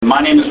My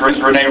name is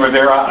Rene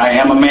Rivera. I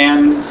am a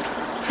man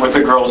with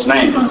a girl's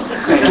name.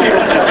 Thank you.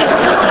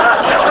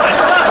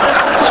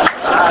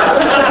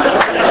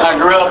 I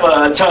grew up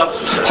a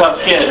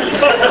tough kid.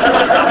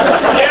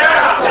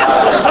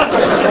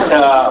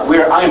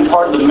 I am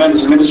part of the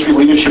Men's Ministry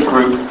Leadership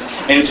Group,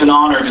 and it's an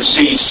honor to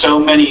see so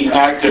many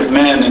active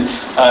men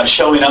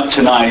showing up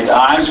tonight.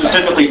 I'm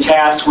specifically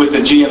tasked with the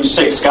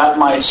GM6,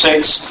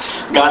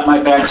 Got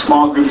My Back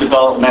small group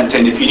development,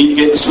 and if you need to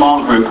get in a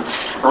small group,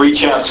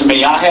 reach out to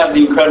me. I have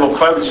the incredible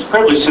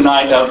privilege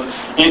tonight of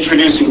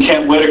introducing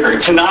Kent Whitaker.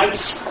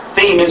 Tonight's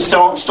theme is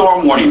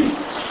storm warning.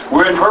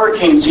 We're in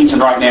hurricane season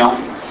right now,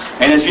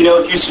 and as you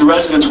know, Houston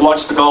residents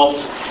watch the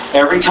Gulf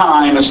every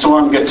time a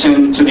storm gets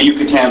into the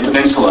Yucatan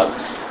Peninsula.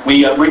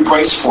 We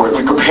brace for it.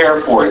 We prepare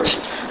for it.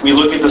 We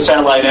look at the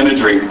satellite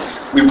imagery.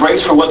 We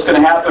brace for what's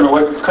going to happen or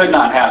what could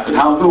not happen.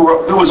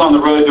 Who was on the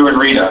road during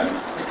Rita?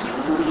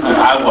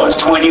 I was.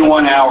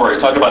 21 hours.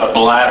 Talk about a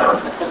bladder.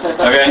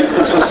 Okay?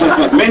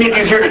 Many of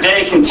you here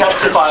today can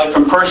testify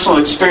from personal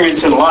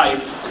experience in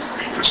life.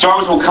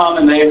 Storms will come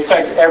and they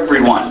affect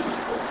everyone.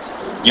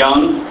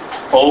 Young,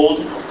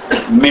 old,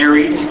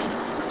 married,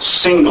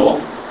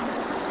 single,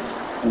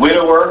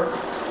 widower,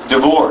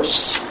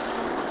 divorced.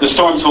 The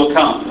storms will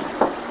come.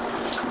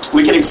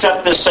 We can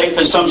accept this safe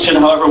assumption,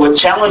 however, what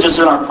challenges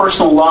in our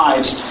personal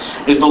lives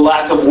is the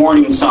lack of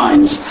warning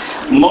signs.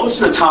 Most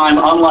of the time,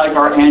 unlike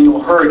our annual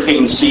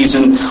hurricane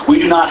season, we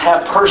do not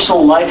have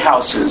personal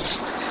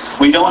lighthouses.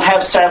 We don't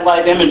have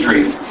satellite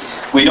imagery.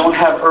 We don't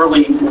have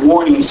early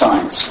warning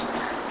signs.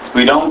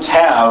 We don't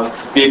have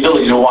the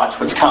ability to watch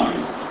what's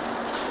coming.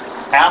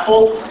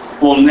 Apple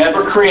will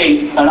never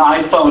create an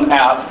iPhone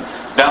app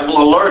that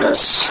will alert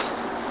us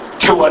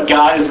to what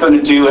God is going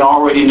to do and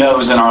already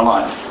knows in our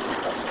life.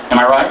 Am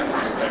I right?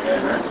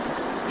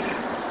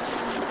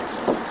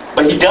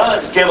 But He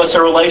does give us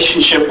a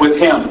relationship with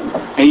Him.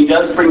 And He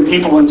does bring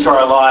people into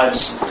our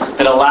lives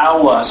that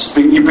allow us,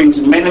 He brings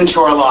men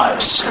into our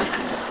lives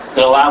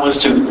that allow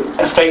us to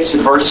face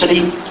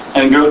adversity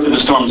and go through the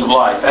storms of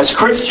life. As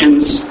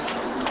Christians,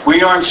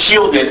 we aren't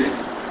shielded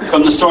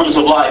from the storms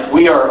of life.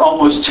 We are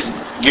almost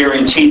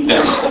guaranteed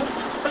them.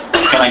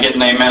 Can I get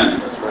an amen?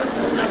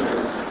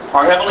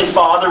 Our Heavenly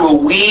Father will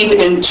weave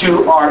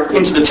into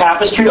the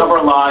tapestry of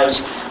our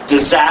lives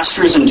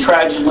disasters and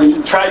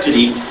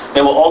tragedy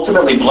that will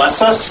ultimately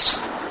bless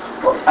us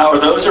or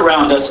those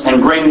around us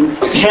and bring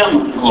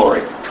Him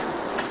glory.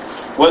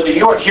 Whether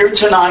you are here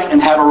tonight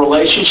and have a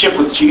relationship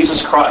with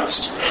Jesus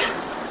Christ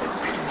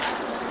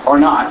or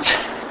not,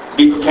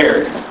 be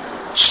prepared.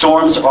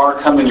 Storms are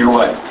coming your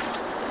way.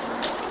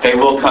 They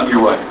will come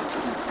your way.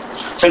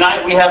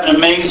 Tonight we have an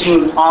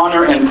amazing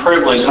honor and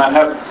privilege, and I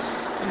have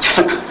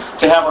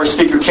to have our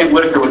speaker, Kent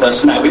Whitaker, with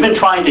us tonight. We've been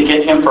trying to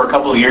get him for a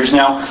couple of years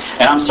now,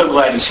 and I'm so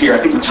glad he's here. I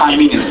think the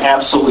timing is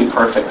absolutely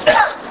perfect.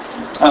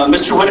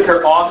 Mr.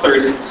 Whitaker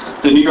authored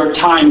the New York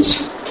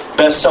Times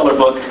bestseller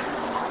book,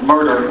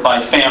 Murder by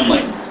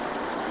Family.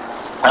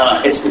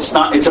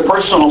 It's a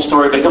personal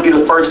story, but he'll be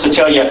the first to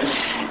tell you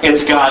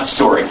it's God's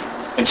story.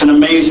 It's an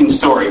amazing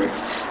story.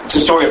 It's a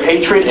story of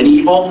hatred and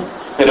evil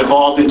that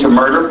evolved into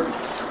murder,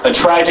 a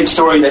tragic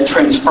story that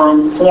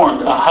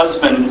transformed a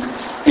husband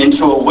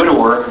into a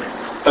widower,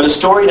 but a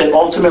story that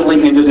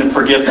ultimately ended in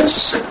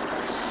forgiveness.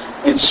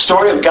 It's a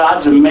story of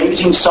God's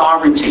amazing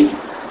sovereignty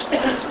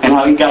and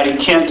how He guided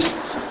Kent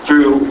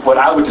through what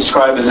I would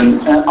describe as an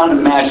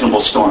unimaginable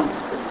storm.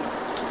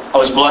 I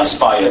was blessed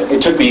by it.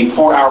 It took me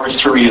 4 hours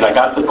to read it. I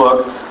got the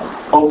book,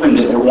 opened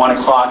it at 1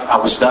 o'clock. I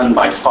was done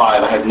by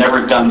 5. I had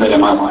never done that in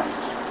my life.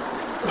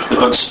 The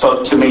book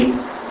spoke to me.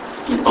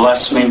 It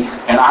blessed me.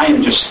 And I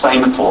am just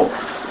thankful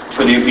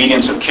for the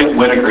obedience of Kent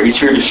Whitaker. He's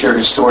here to share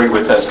his story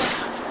with us.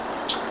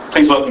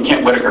 Please welcome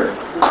Kent Whitaker.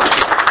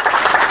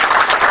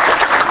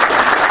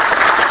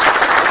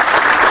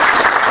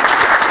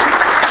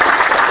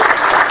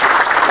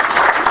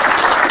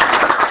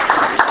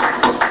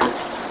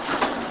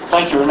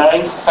 Thank you,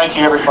 Renee. Thank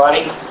you,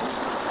 everybody.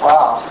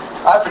 Wow.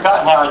 I've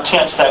forgotten how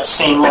intense that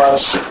scene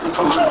was.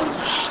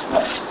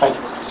 Thank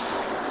you.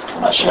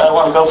 I'm not sure I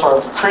want to go for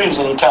a cruise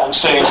anytime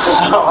soon.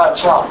 I don't know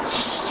about y'all.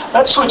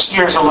 Let's switch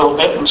gears a little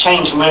bit and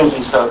change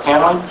movies, though, can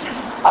we?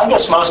 I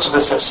guess most of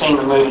us have seen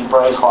the movie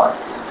Braveheart.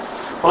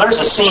 Well, there's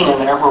a scene in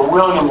there where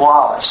William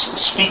Wallace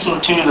is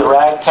speaking to the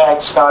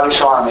ragtag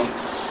Scottish army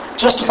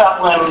just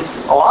about when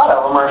a lot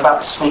of them are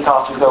about to sneak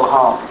off and go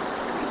home,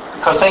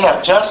 because they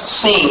have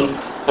just seen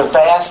the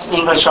vast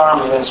English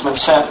army that has been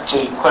sent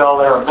to quell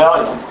their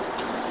rebellion,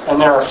 and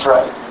they're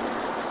afraid.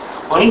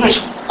 Well,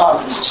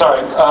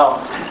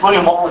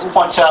 William Wallace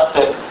points out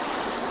that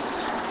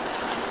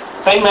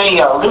they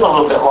may live a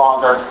little bit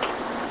longer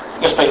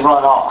if they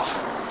run off,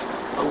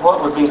 but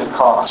what would be the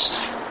cost?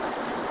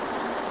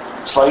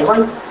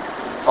 Slavery,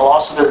 the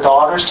loss of their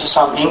daughters to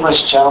some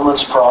English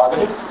gentleman's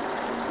prerogative,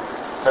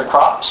 their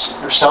crops,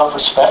 their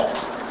self-respect.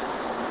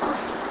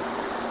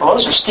 Well,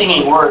 those are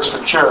stinging words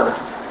for sure,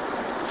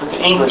 but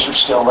the English are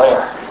still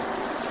there.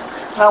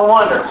 And I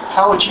wonder,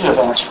 how would you have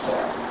answered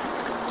that?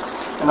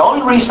 And the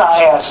only reason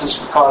I ask is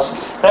because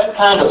that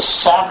kind of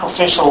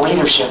sacrificial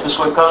leadership is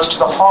what goes to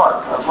the heart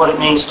of what it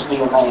means to be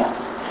a man.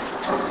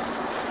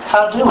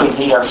 How do we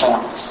lead our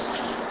families?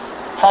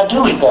 How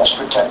do we best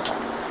protect them?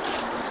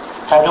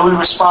 How do we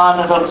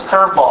respond to those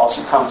curveballs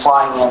that come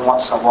flying in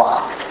once in a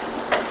while?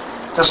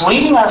 Does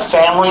leading our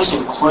families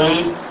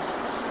include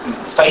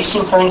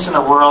facing things in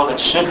the world that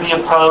should be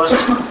opposed,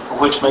 or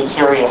which may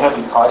carry a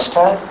heavy price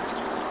tag?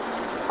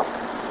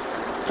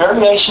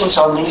 Variations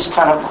on these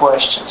kind of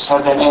questions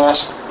have been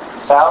asked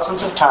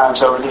thousands of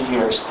times over the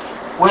years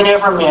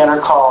whenever men are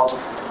called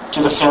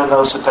to defend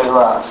those that they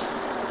love.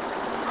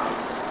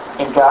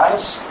 And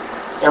guys,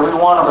 every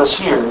one of us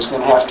here is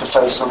going to have to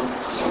face them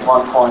at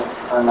one point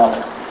or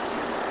another.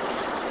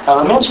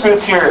 Now, the men's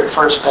group here at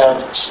First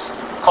Baptist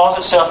calls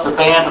itself the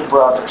Band of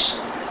Brothers.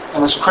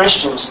 And as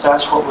Christians,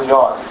 that's what we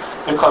are.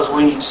 Because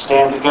we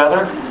stand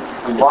together,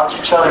 we watch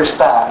each other's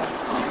back,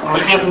 and we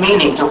give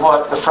meaning to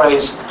what the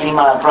phrase, "be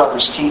my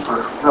brother's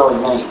keeper," really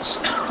means.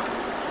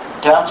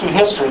 Down through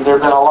history, there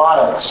have been a lot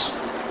of us.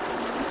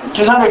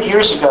 200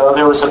 years ago,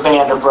 there was a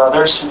band of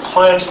brothers who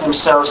pledged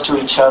themselves to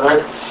each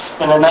other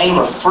in the name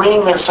of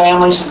freeing their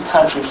families and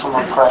country from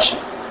oppression.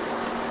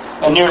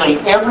 And nearly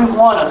every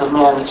one of the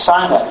men that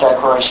signed that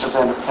Declaration of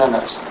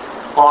Independence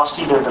lost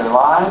either their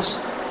lives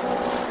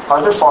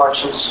or their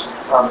fortunes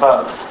or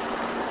both.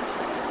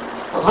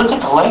 But look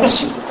at the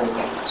legacy that they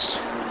gave us.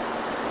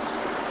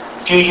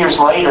 A few years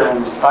later,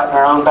 right in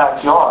our own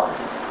backyard,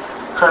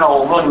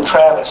 Colonel William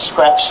Travis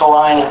scratched a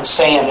line in the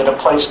sand at a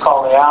place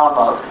called the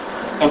Alamo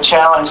and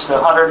challenged the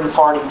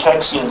 140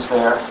 Texians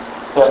there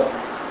that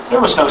there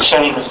was no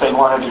shame if they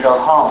wanted to go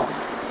home.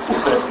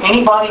 But if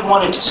anybody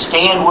wanted to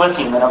stand with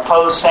him and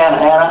oppose Santa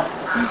Anna,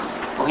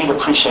 well, he'd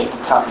appreciate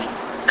the company.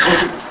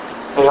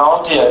 They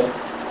all did,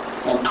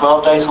 and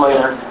 12 days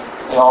later,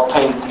 they all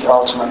paid the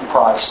ultimate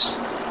price.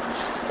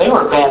 They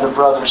were a band of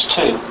brothers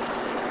too.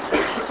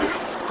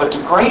 But the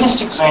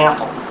greatest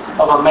example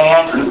of a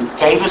man who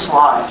gave his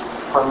life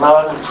for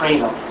love and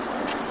freedom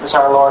is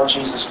our Lord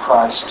Jesus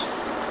Christ.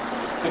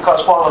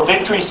 Because while the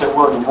victories that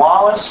William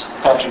Wallace,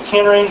 Patrick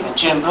Henry, and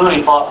Jim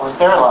Bowie bought with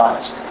their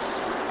lives,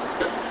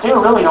 they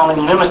were really only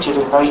limited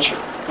in nature,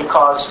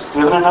 because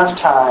given enough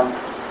time,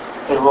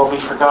 it will be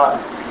forgotten.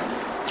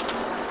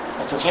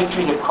 But the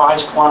victory that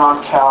Christ won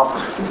on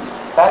Calvary,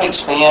 that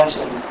expands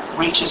and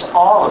reaches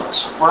all of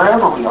us,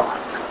 wherever we are,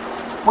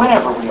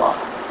 whenever we are,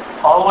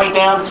 all the way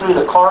down through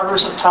the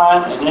corridors of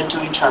time and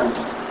into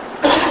eternity.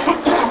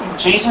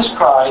 Jesus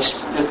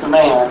Christ is the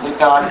man that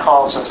God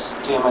calls us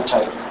to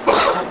imitate.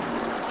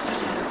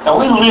 Now,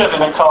 we live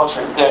in a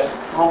culture that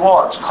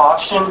rewards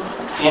caution,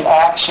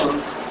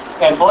 inaction,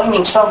 and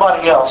blaming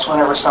somebody else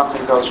whenever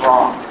something goes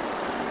wrong.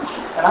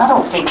 And I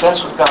don't think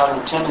that's what God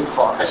intended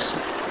for us.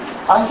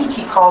 I think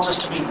He calls us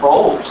to be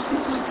bold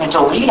and to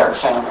lead our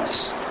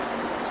families.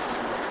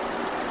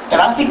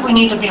 And I think we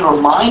need to be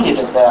reminded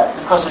of that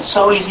because it's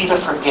so easy to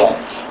forget.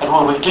 And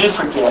when we do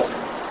forget,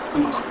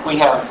 we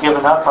have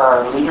given up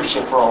our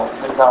leadership role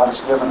that God has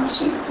given us.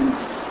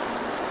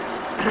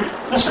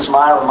 This is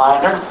my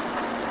reminder.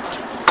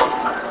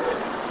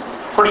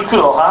 Pretty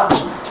cool, huh?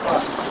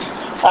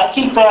 I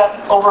keep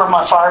that over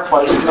my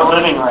fireplace in the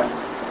living room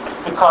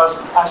because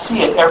I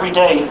see it every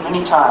day,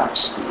 many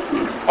times.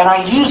 And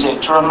I use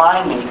it to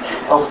remind me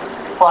of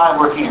why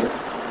we're here.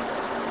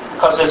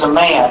 Because as a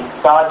man,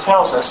 God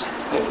tells us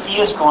that He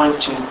is going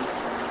to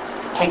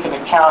take an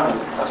accounting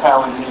of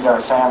how we lead our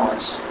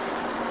families.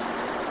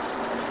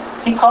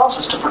 He calls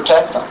us to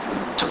protect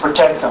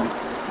them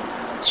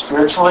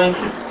spiritually,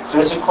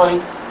 physically,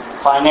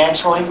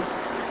 financially,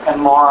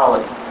 and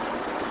morally.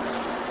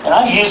 And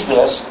I use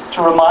this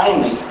to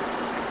remind me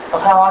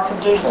of how I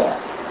can do that.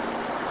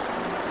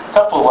 A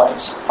couple of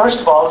ways.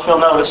 First of all, if you'll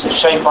notice, it's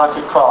shaped like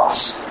a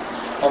cross.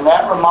 And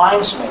that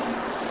reminds me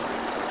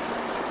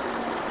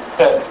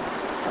that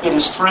it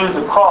is through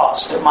the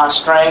cross that my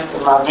strength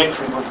and my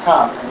victory would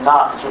come, and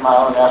not through my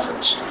own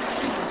efforts.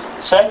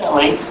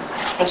 Secondly,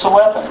 it's a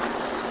weapon.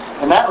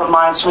 And that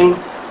reminds me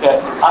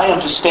that I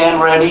am to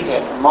stand ready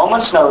at a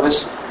moment's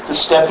notice to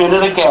step into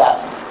the gap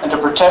and to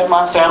protect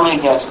my family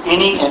against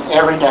any and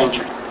every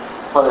danger,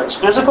 whether it's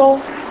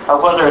physical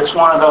or whether it's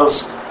one of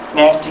those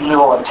nasty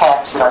little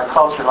attacks that our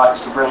culture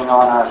likes to bring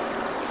on our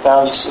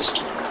value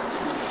system.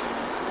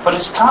 But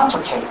it's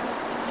complicated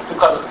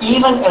because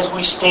even as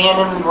we stand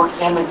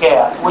in the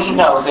gap, we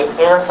know that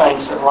there are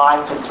things that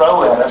life can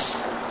throw at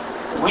us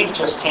that we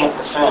just can't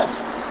defend.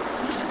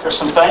 There's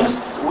some things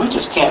that we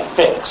just can't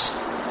fix.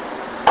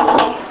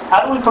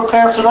 How do we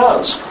prepare for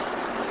those?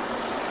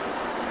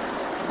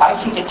 I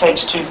think it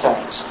takes two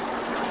things: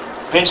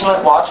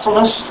 vigilant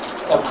watchfulness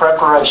and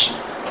preparation.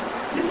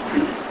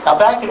 Now,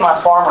 back in my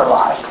former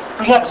life,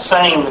 we had a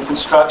saying in the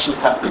construction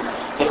company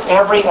that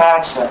every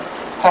accident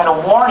had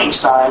a warning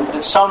sign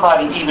that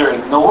somebody either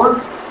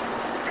ignored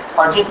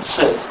or didn't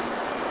see.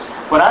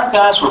 When our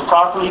guys were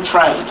properly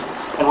trained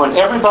and when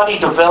everybody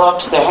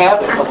developed the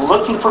habit of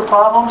looking for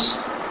problems,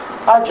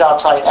 our job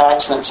site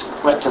accidents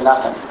went to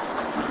nothing.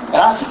 And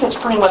I think it's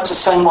pretty much the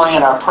same way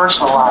in our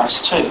personal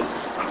lives too.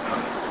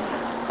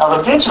 Now,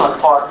 the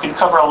vigilant part could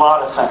cover a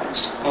lot of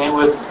things, and it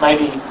would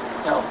maybe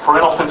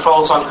parental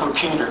controls on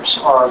computers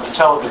or the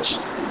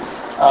television,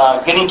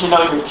 getting to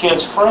know your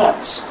kids'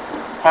 friends,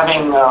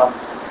 having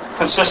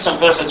consistent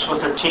visits with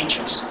their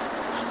teachers.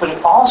 But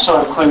it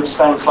also includes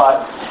things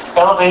like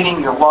elevating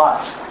your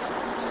wife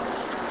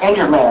and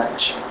your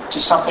marriage to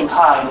something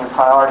high in your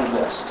priority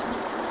list.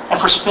 And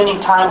for spending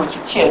time with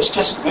your kids,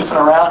 just goofing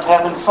around,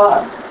 having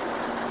fun.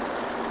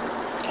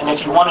 And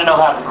if you want to know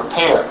how to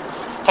prepare,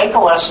 take a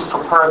lesson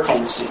from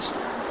hurricane season.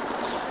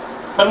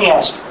 Let me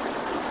ask you,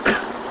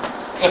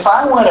 if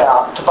I went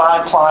out to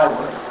buy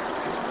plywood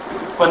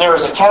when there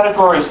was a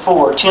Category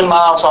 4 10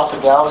 miles off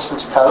the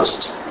Galveston's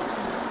coast,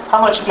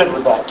 how much good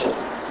would that do?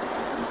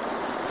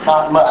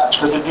 Not much,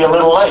 because it'd be a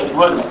little late,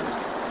 wouldn't it?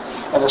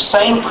 And the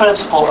same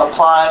principle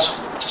applies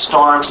to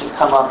storms that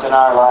come up in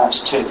our lives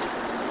too.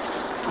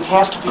 We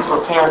have to be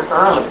prepared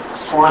early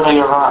before they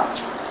arrive.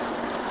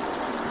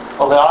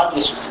 Well, the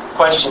obvious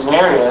question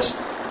there is,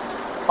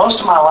 most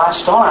of my life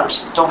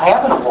storms don't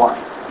have a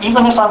warning.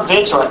 Even if I'm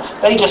vigilant,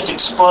 they just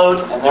explode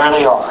and there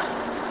they are.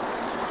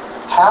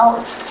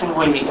 How can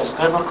we, as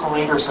biblical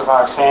leaders of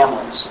our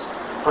families,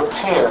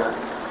 prepare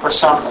for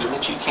something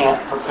that you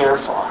can't prepare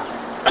for?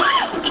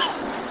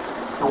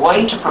 The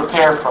way to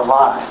prepare for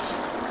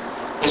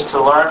life is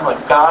to learn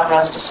what God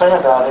has to say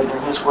about it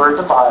in His Word,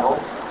 the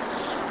Bible,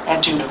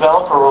 and to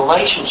develop a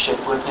relationship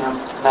with Him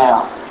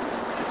now.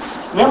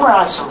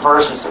 Memorize some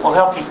verses that will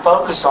help you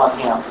focus on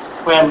Him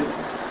when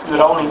you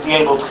would only be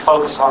able to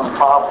focus on the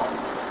problem.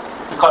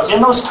 Because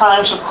in those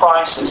times of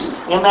crisis,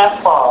 in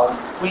that fog,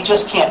 we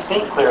just can't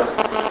think clearly.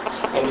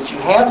 And if you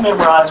have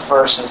memorized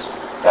verses,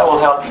 that will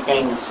help you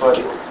gain your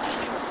footing.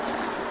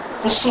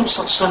 This seems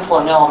so simple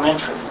and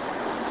elementary,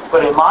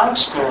 but in my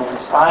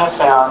experience, I have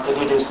found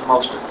that it is the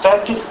most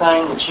effective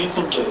thing that you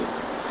can do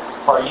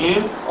for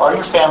you or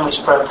your family's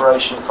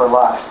preparation for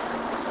life.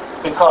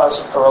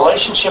 Because a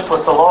relationship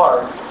with the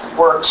Lord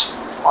works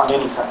on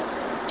anything.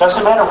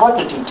 Doesn't matter what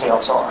the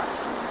details are.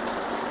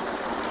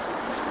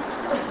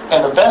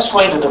 And the best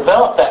way to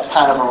develop that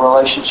kind of a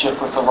relationship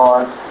with the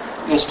Lord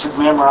is to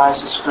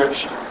memorize the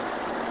Scripture.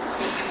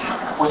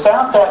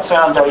 Without that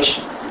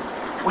foundation,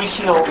 we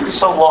feel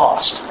so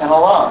lost and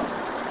alone.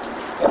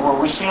 And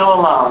when we feel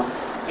alone,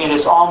 it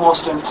is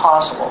almost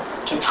impossible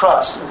to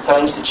trust in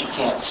things that you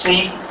can't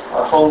see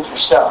or hold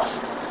yourself.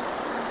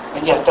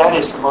 And yet that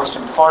is the most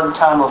important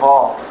time of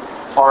all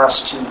for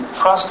us to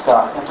trust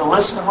God and to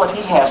listen to what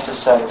He has to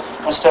say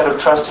instead of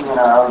trusting in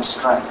our own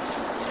strength.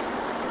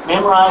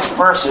 Memorized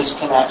verses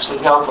can actually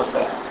help with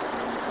that.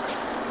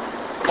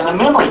 And the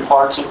memory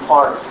part's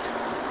important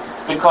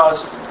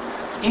because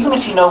even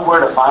if you know where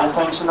to find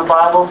things in the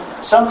Bible,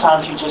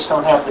 sometimes you just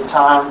don't have the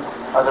time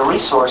or the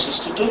resources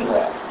to do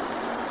that.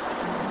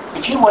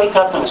 If you wake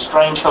up in a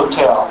strange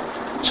hotel,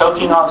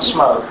 choking on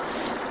smoke,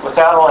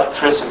 without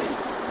electricity,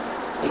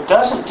 it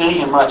doesn't do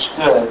you much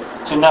good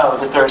to know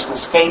that there's an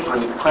escape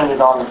route printed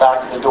on the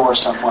back of the door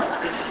somewhere.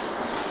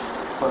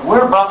 When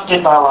we're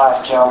buffeted by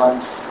life,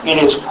 gentlemen, it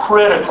is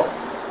critical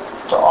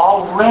to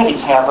already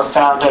have a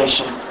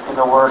foundation in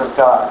the Word of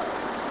God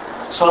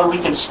so that we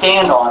can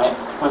stand on it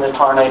when the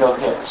tornado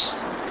hits.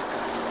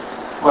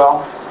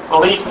 Well,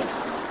 believe me,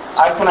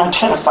 I can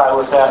identify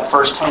with that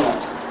firsthand.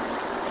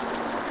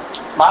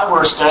 My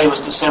worst day was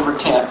December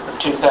 10th of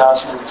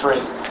 2003.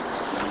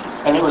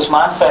 And it was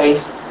my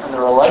faith and the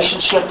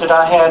relationship that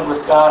I had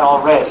with God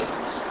already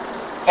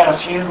and a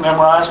few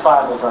memorized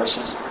Bible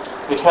verses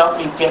that helped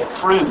me get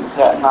through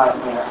that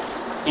nightmare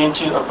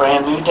into a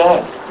brand new day.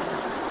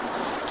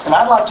 And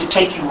I'd like to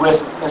take you with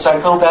me as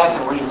I go back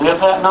and relive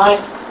that night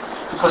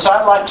because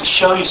I'd like to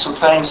show you some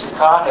things that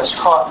God has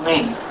taught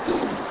me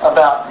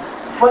about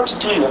what to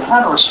do and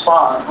how to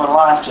respond when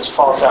life just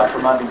falls out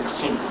from under your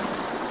feet.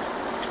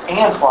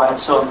 And why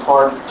it's so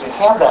important to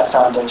have that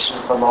foundation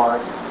with the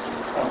Lord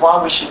and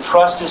why we should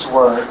trust His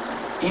Word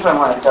even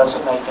when it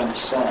doesn't make any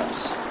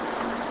sense.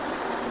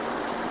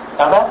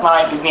 Now that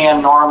night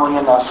began normally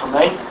enough for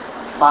me.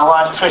 My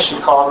wife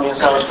Tricia called me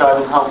as I was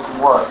driving home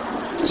from work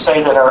to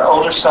say that our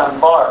older son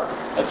Bart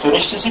had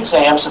finished his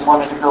exams and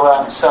wanted to go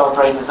out and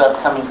celebrate his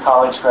upcoming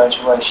college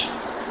graduation.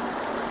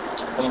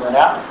 We went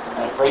out,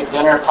 had a great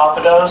dinner at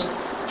Papa Do's,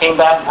 came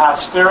back in high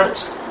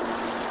spirits.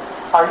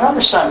 Our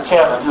younger son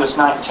Kevin, who was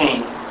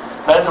 19,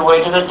 led the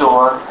way to the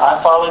door. I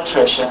followed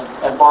Tricia,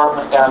 and Bart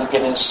went down to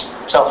get his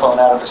cell phone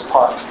out of his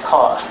parked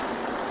car.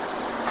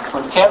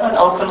 When Kevin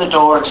opened the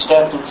door and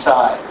stepped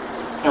inside,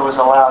 there was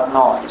a loud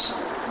noise,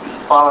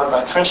 followed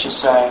by Tricia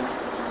saying,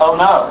 "Oh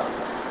no,"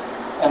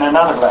 and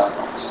another loud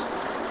noise.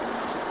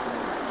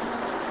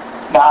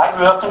 Now, I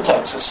grew up in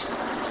Texas,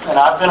 and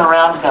I've been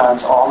around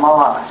guns all my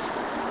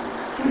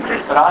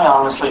life. But I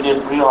honestly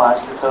didn't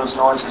realize that those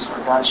noises were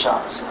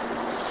gunshots.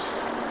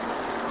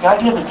 The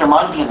idea that there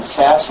might be an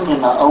assassin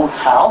in my own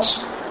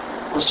house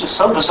was just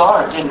so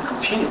bizarre it didn't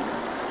compute.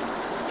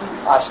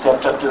 I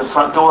stepped up to the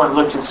front door and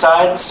looked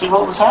inside to see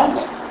what was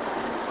happening.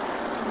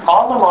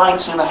 All the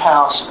lights in the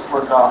house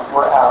were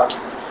out,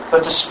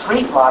 but the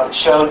street light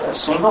showed a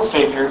single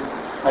figure,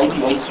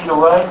 maybe 8 feet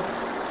away,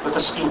 with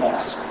a ski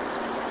mask.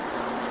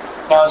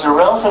 Now, as a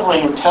relatively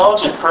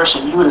intelligent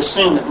person, you would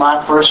assume that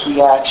my first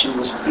reaction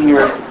was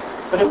fear,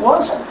 but it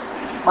wasn't.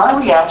 My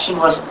reaction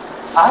was,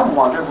 I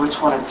wondered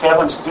which one of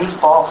Kevin's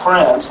goofball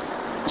friends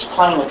was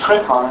playing a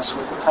trick on us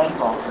with the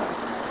paintball gun.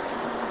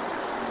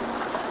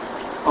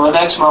 Well, the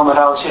next moment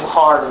I was hit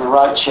hard in the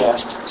right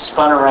chest,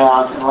 spun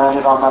around, and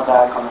landed on my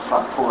back on the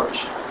front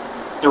porch.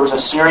 There was a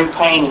searing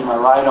pain in my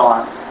right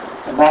arm,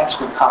 and that's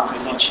when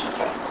comprehension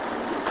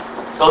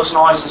came. Those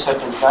noises had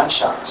been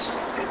gunshots,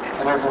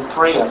 and there had been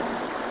 3 of them,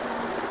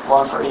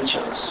 one for each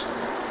of us.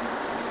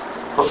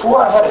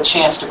 Before I had a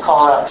chance to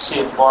call out to see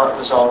if Bart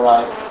was all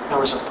right, there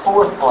was a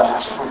 4th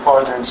blast from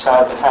farther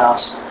inside the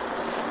house,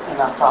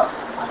 and I thought,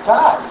 my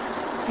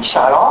God, he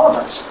shot all of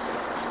us.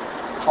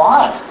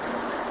 Why?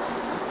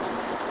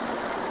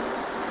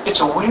 It's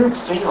a weird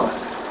feeling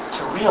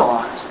to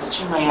realize that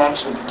you may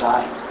actually be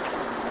dying.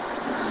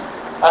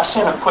 I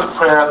sent a quick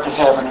prayer up to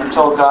heaven and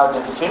told God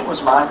that if it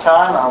was my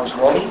time, I was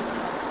ready,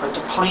 but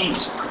to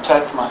please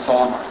protect my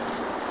family.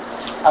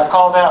 I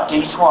called out to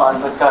each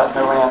one, but got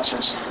no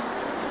answers,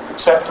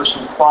 except for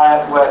some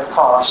quiet, wet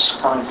coughs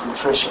coming from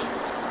Tricia.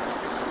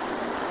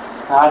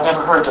 Now, I'd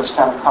never heard those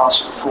kind of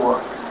coughs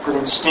before, but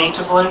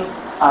instinctively,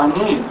 I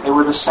knew they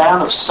were the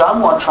sound of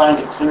someone trying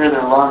to clear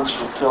their lungs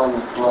from filling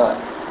with blood.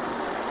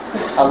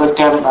 I looked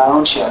down at my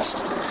own chest,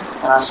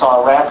 and I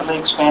saw a rapidly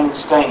expanding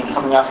stain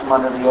coming out from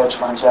under the edge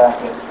of my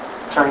jacket,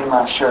 turning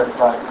my shirt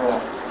bright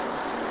red.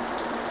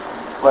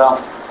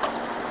 Well,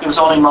 it was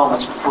only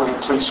moments before the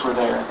police were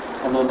there,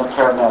 and then the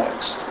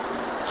paramedics.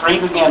 3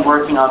 began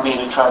working on me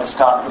to try to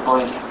stop the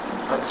bleeding,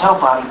 but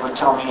nobody would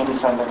tell me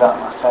anything about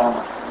my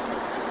family.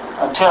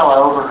 Until I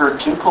overheard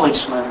 2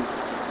 policemen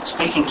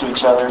speaking to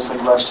each other as they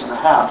rushed in the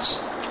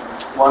house.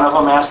 One of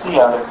them asked the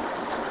other,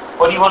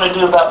 "What do you want to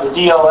do about the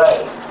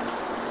DOA?"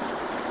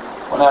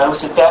 Well, it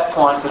was at that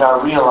point that I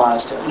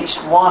realized at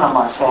least one of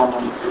my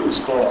family was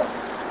dead.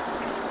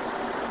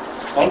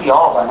 Maybe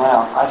all by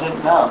now. I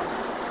didn't know.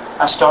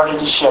 I started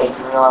to shake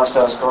and realized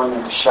I was going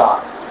into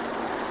shock.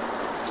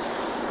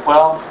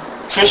 Well,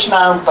 Trish and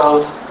I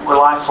both were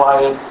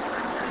life-flighted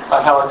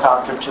by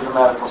helicopter to the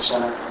medical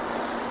center,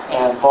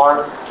 and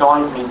Bart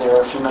joined me there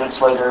a few minutes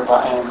later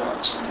by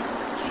ambulance.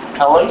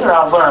 Now, later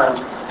I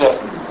learned that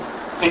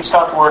they'd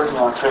stopped working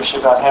on Trish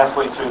about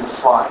halfway through the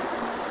flight,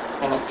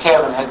 and that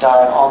Kevin had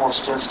died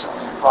almost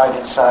instantly right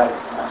inside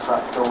my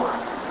front door.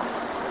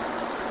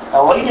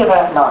 Now, later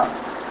that night,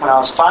 when I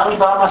was finally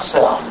by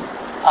myself,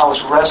 I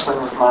was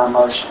wrestling with my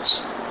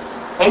emotions.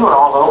 They were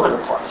all over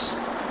the place.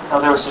 Now,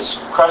 there was this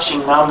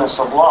crushing numbness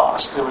of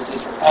loss. There was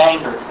this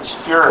anger, this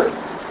fury,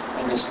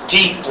 and this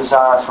deep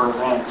desire for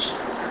revenge.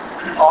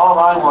 All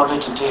I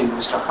wanted to do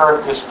was to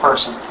hurt this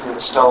person who had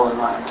stolen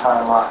my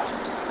entire life.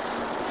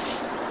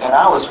 And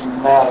I was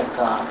mad at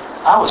God.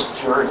 I was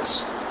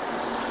furious.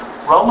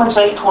 Romans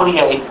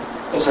 8:28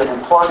 is an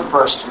important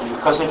verse to me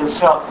because it has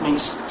helped me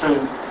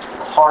through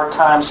hard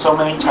times so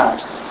many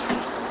times.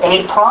 And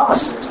it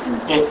promises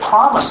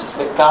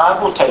that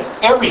God will take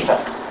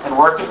everything and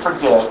work it for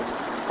good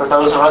for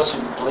those of us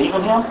who believe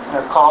in Him and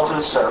are called to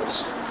His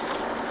service.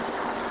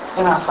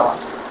 And I thought,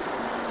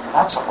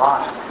 that's a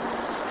lie.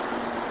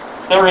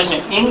 There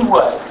isn't any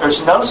way,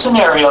 there's no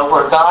scenario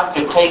where God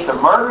could take the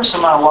murders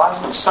of my wife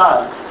and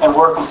son and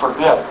work them for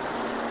good.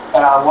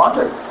 And I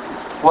wondered,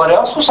 what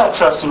else was I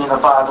trusting in the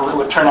Bible that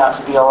would turn out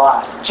to be a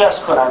lie?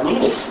 Just when I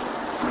needed it.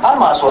 I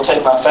might as well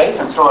take my faith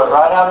and throw it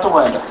right out the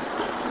window.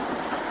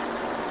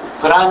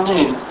 But I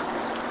knew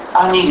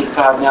I needed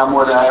God now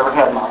more than I ever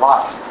had in my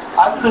life.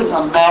 I couldn't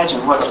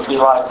imagine what it would be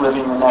like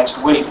living the next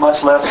week,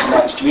 much less the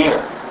next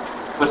year,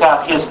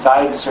 without His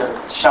guidance or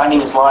shining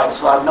His light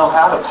so I'd know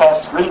how to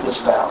pass through this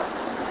valley.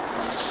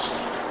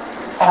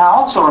 And I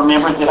also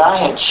remembered that I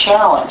had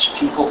challenged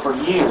people for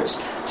years,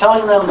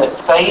 telling them that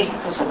faith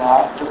is an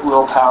act of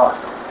willpower.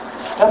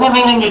 It doesn't have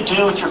anything to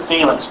do with your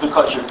feelings,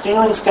 because your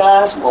feelings,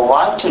 guys, will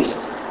lie to you.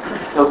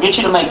 They'll get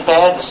you to make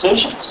bad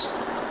decisions.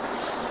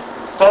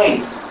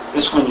 Faith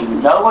is when you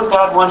know what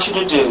God wants you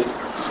to do,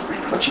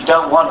 but you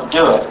don't want to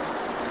do it.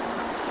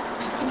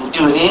 And you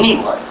do it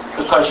anyway,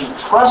 because you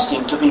trust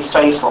Him to be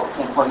faithful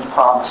in what He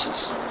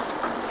promises.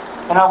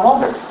 And I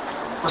wondered,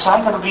 was I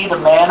going to be the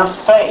man of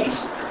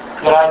faith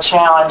that I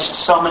challenged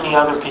so many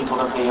other people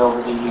to be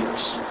over the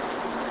years?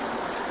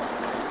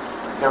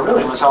 There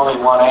really was only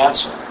one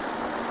answer.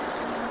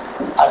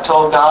 I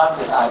told God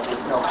that I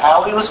didn't know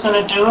how He was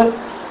going to do it,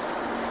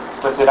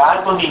 but that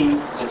I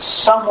believed that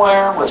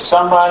somewhere with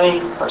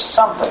somebody or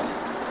something,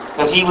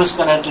 that He was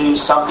going to do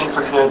something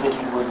for good that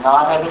He would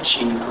not have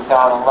achieved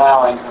without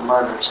allowing the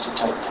murders to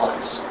take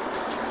place.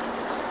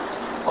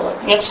 Well,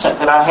 the instant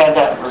that I had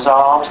that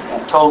resolved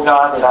and told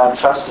God that I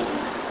trusted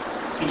Him,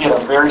 He did a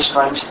very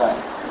strange thing.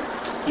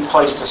 He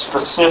placed a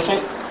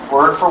specific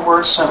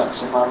word-for-word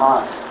sentence in my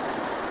mind.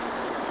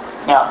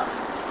 Now,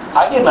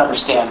 I didn't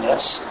understand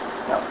this.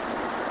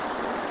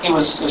 It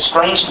was as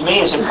strange to me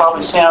as it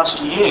probably sounds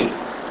to you.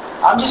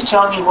 I'm just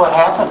telling you what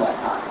happened that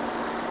night.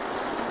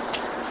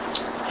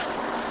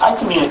 I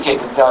communicate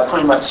with God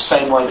pretty much the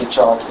same way that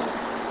y'all do.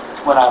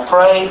 When I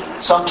pray,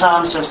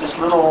 sometimes there's this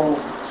little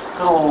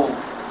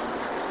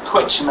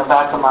twitch in the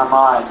back of my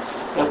mind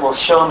that will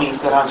show me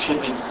that I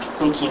should be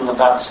thinking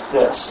about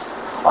this.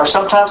 Or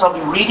sometimes I'll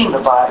be reading the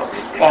Bible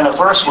and a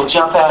verse will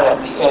jump out at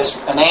me as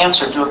an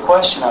answer to a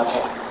question I've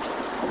had.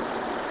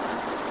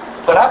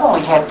 But I've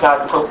only had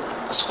God put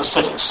a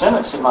specific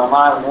sentence in my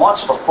mind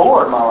once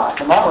before in my life,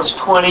 and that was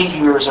 20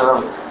 years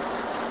earlier.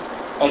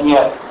 And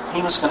yet,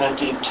 He was going to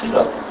do 2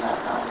 of them that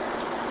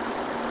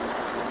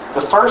night.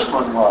 The first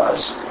one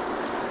was,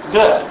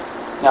 good.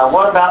 Now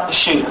what about the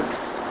shooter?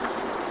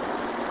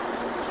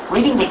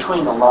 Reading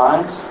between the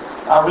lines,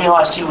 I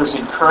realized he was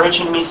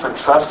encouraging me for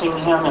trusting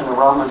Him in the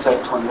Romans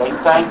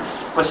 8:28 thing,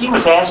 but he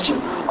was asking,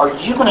 are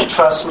you going to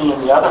trust me in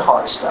the other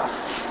hard stuff?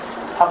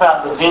 How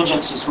about the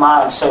vengeance is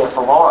mine, saith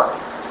the Lord?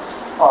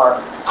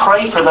 Or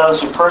pray for those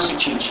who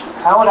persecute you.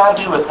 How would I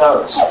do with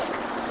those?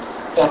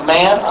 And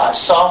man, I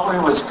saw where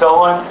he was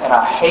going, and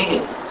I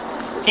hated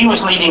it. He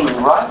was leading me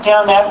right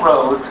down that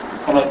road,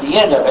 and at the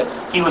end of it,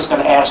 he was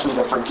going to ask me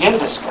to forgive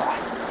this guy.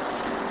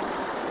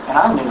 And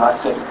I knew I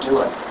couldn't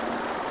do it.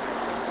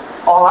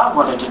 All I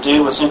wanted to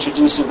do was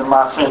introduce him to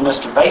my friend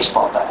Mr.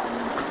 Baseball Bat.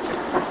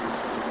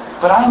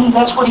 But I knew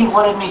that's what he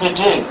wanted me to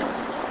do.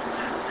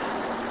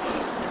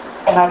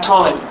 And I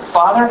told him,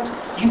 Father,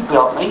 you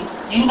built me.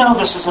 You know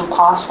this is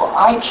impossible.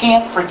 I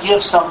can't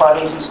forgive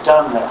somebody who's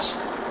done this.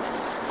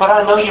 But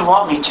I know you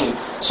want me to.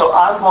 So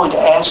I'm going to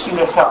ask you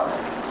to help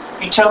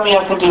me. You tell me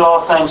I can do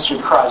all things through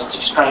Christ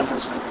who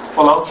strengthens me.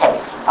 Well,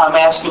 okay. I'm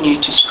asking you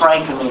to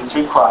strengthen me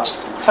through Christ.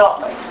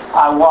 Help me.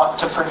 I want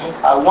to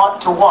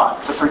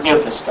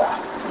forgive this guy.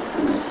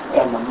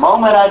 And the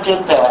moment I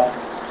did that,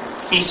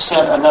 He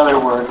sent another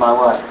word my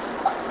way.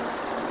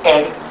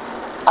 And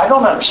I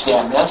don't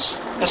understand this.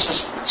 This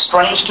is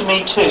strange to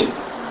me too.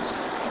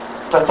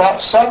 But that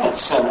second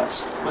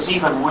sentence was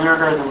even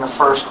weirder than the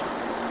first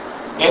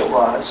one. It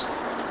was,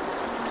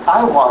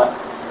 I want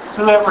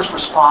whoever's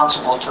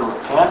responsible to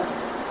repent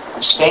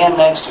and stand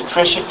next to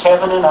Tricia,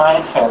 Kevin, and I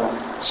in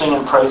heaven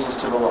singing praises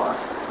to the Lord.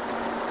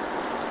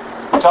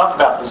 Talk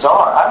about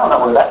bizarre. I don't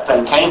know where that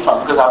thing came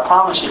from, because I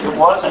promise you it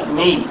wasn't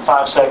me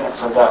 5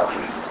 seconds ago.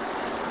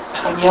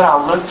 And yet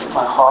I looked at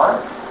my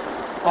heart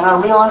and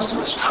I realized it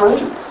was true.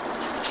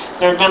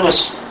 There had been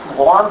this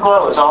warm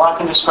glow, is all I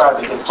can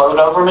describe it. It flowed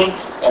over me,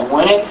 and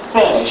when it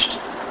finished,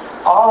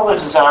 all the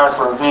desire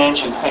for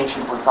revenge and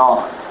hatred were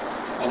gone.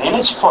 And in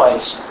its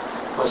place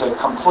was a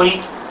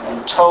complete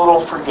and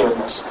total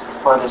forgiveness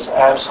for this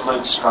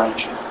absolute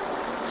stranger.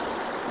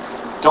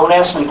 Don't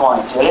ask me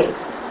why I did it.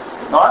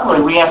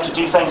 Normally we have to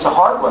do things the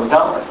hard way,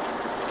 don't we?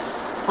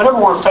 Whenever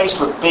we're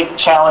faced with big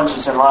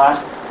challenges in life,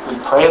 we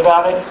pray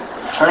about it,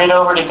 turn it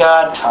over to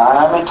God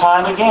time and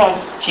time again,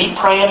 keep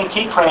praying and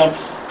keep praying,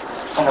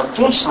 and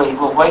eventually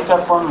we'll wake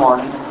up one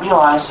morning and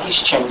realize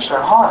He's changed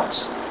our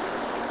hearts.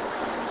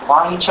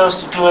 Why He chose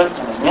to do it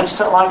in an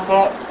instant like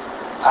that,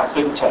 I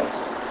couldn't tell you.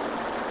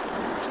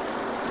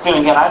 But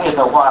then again, I didn't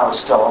know why I was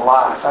still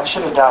alive. I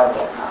should have died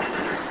that night.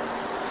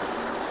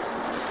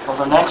 Well,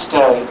 the next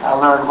day, I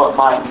learned what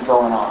might be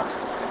going on.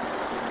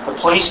 The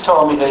police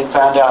told me they'd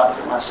found out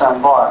that my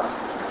son Bart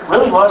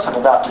really wasn't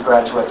about to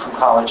graduate from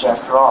college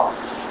after all.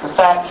 In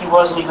fact, he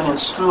wasn't even in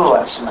school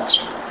that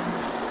semester.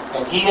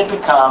 And he had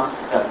become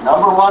the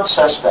number one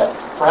suspect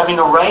for having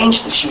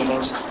arranged the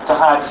shootings to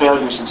hide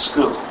failures in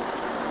school.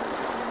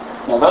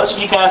 Now, those of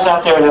you guys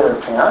out there that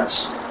are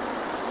parents,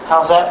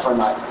 how's that for a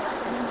nightmare?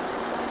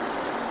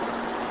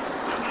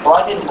 Well,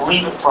 I didn't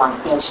believe it for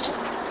an instant.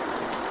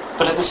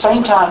 But at the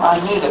same time, I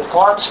knew that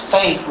Bart's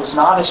faith was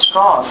not as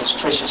strong as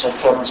Tricia's or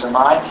Kevin's or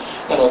mine.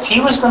 And if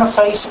he was going to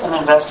face an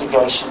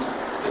investigation,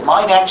 it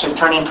might actually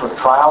turn into a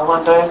trial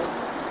one day.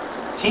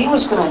 He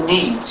was going to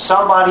need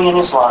somebody in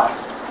his life,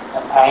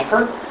 an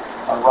anchor,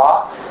 a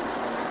rock,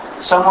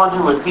 someone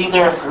who would be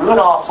there through it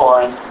all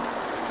for him,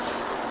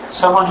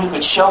 someone who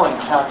could show him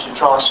how to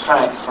draw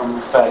strength from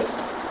the faith.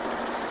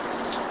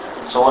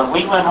 So when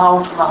we went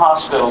home from the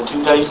hospital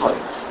 2 days later,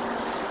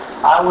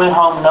 I went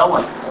home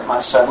knowing that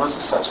my son was a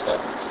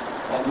suspect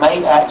and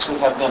may actually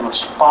have been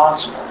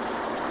responsible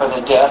for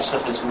the deaths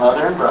of his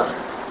mother and brother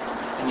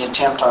and the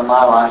attempt on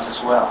my life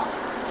as well.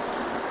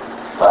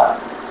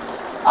 But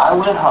I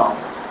went home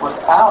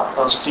without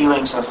those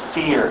feelings of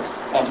fear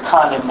and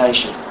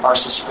condemnation or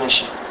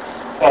suspicion.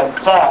 And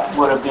that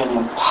would have been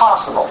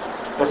impossible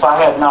if I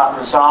had not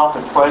resolved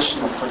the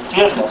question of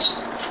forgiveness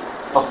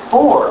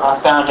before I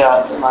found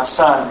out that my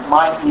son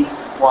might be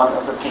one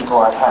of the people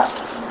I'd have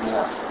to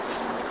forgive.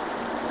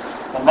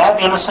 And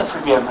that innocent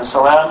forgiveness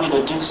allowed me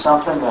to do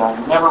something that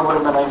I never would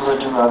have been able to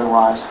do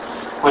otherwise,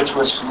 which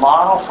was to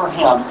model for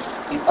him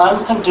the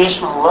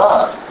unconditional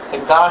love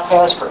that God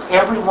has for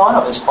every one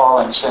of His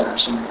fallen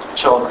sinners and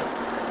children.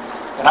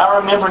 And I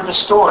remembered the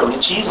story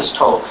that Jesus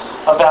told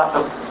about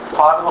the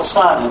prodigal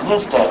son and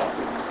his dad.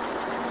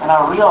 And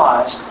I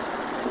realized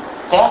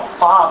that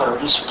father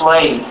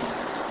displayed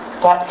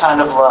that kind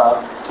of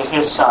love to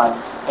his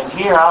son. And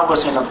here I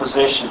was in a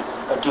position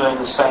of doing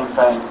the same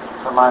thing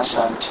for my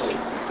son too.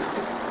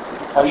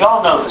 Now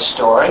y'all know the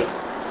story.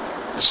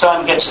 The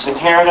son gets his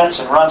inheritance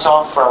and runs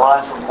off for a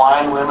life of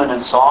wine, women, and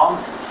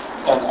song.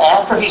 And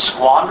after he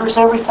squanders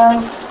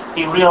everything,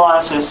 he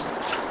realizes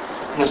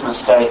his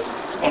mistake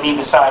and he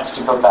decides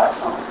to go back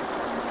home.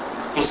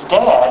 His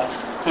dad,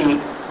 who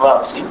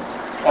loves him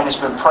and has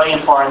been praying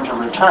for him to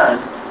return,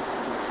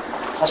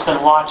 has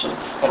been watching.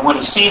 And when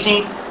he sees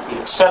him, he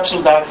accepts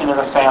him back into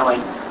the family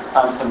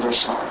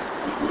unconditionally.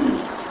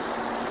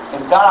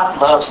 And God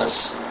loves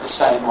us the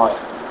same way.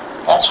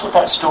 That's what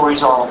that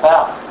story's all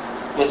about.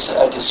 It's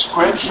a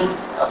description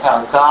of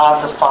how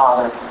God the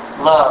Father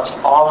loves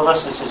all of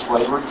us as His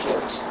wayward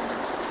kids.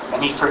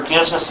 And He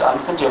forgives us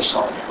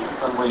unconditionally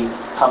when we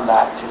come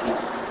back to Him.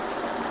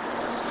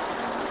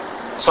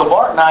 So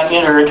Bart and I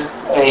entered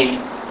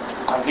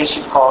I guess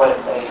you'd call it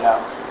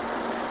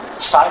a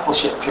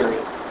discipleship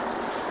period.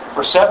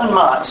 For 7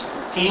 months,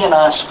 he and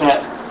I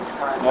spent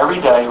every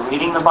day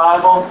reading the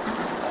Bible,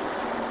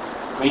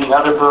 reading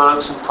other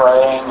books and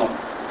praying and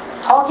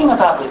talking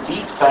about the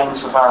deep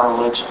things of our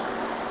religion,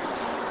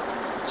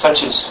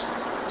 such as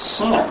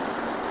sin,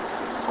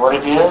 what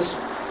it is.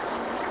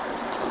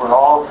 We're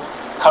all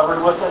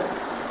covered with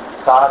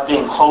it. God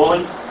being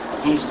holy,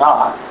 and He's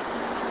not.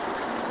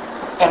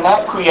 And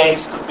that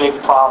creates the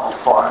big problem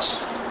for us.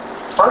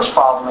 First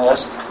problem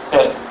is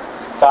that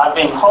God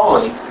being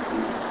holy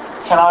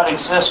cannot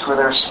exist where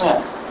there's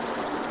sin.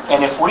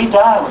 And if we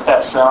die with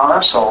that sin on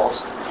our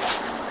souls,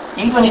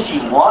 even if He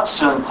wants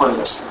to include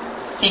us,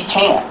 He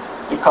can't,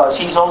 because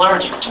He's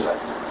allergic to it.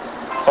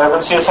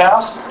 Heaven's His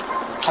house,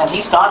 and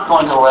He's not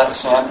going to let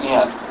sin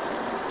in.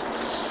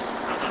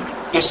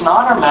 It's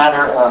not a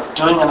matter of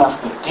doing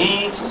enough good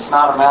deeds. It's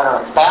not a matter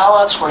of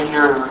balance where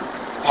you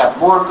have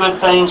more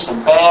good things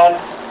than bad.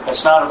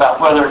 It's not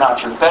about whether or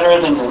not you're better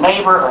than your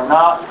neighbor or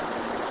not.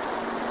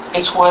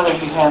 It's whether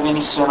you have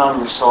any sin on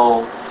your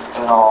soul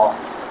at all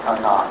or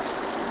not.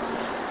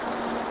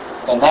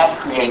 And that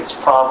creates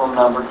problem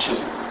number 2,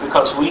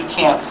 because we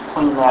can't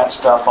clean that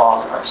stuff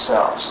off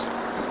ourselves.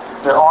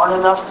 There aren't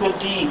enough good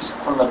deeds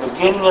from the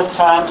beginning of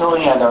time till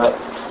the end of it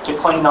to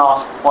clean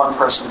off one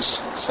person's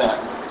sin.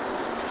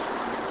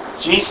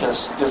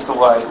 Jesus is the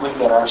way we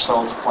get our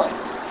souls clean.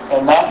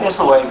 And that is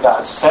the way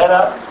God set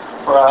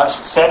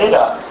it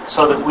up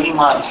so that we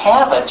might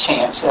have a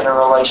chance at a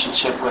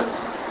relationship with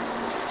Him.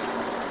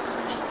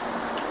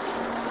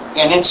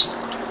 And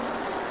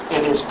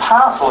it is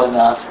powerful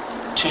enough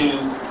to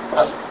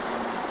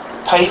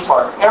pay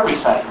for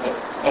everything that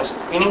as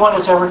anyone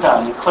has ever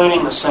done,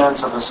 including the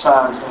sins of the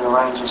son who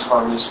arranges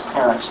for his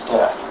parents'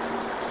 death.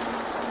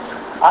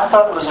 I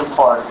thought it was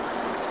important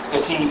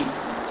that he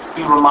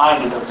be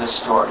reminded of this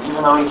story,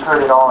 even though he'd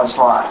heard it all his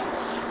life.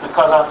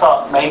 Because I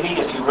thought maybe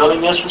if he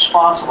really is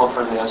responsible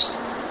for this,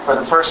 for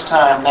the first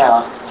time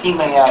now, he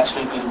may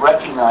actually be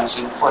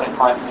recognizing what it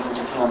might mean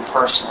to him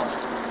personally.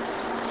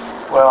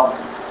 Well,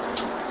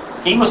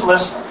 he was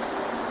listening,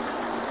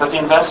 but the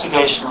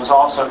investigation was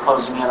also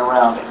closing in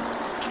around him.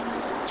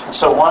 And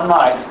so one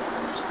night,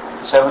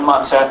 7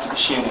 months after the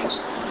shootings,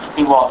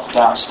 he walked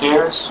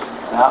downstairs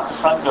and out the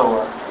front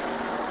door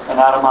and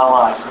out of my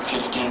life for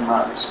 15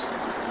 months.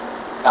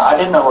 Now, I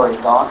didn't know where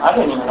he'd gone. I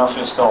didn't even know if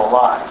he was still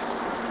alive.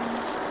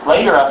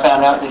 Later, I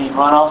found out that he'd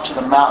run off to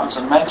the mountains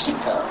of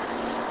Mexico.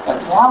 And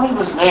while he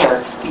was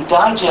there, he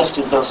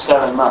digested those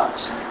 7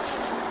 months.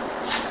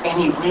 And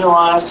he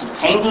realized and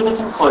came to the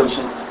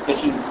conclusion that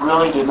he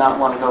really did not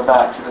want to go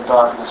back to the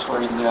darkness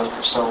where he lived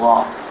for so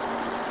long.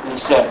 And he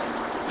said,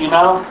 you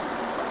know,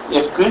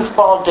 if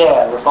Goofball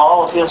Dad, with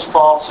all of his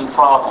faults and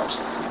problems,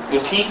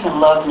 if he can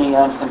love me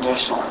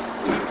unconditionally,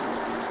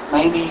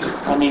 maybe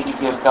I need to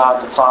give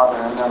God the Father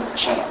another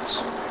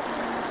chance.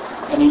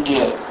 And he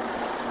did.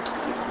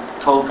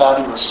 He told God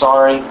he was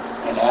sorry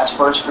and asked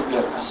for His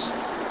forgiveness.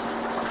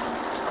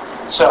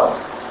 So,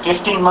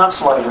 15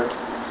 months later,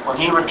 when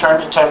he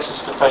returned to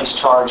Texas to face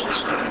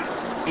charges,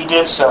 he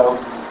did so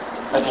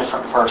a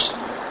different person.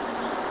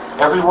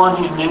 Everyone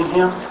who knew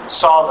him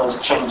saw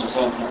those changes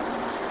in him.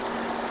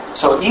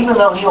 So even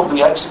though he'll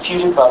be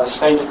executed by the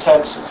state of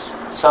Texas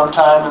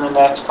sometime in the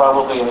next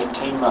probably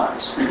 18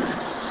 months,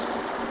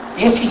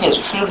 if he has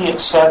truly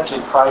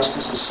accepted Christ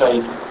as his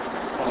Savior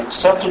and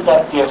accepted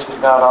that gift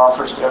that God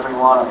offers to every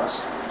one of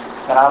us,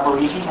 and I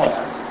believe he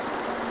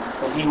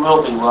has, then he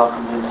will be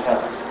welcomed into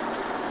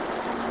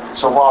heaven.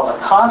 So while the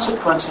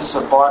consequences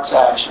of Bart's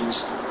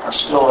actions are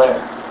still there,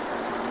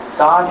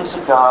 God is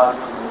a God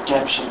of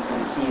redemption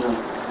and healing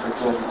and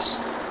forgiveness.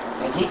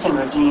 And He can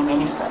redeem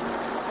anything,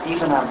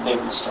 even our big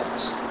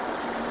mistakes.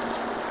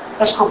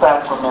 Let's go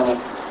back for a minute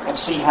and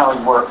see how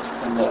He worked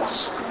in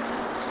this.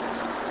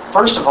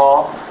 First of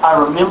all, I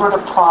remembered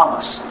a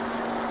promise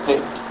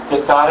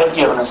that God had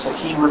given us, that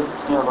He would,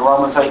 the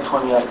Romans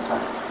 8:28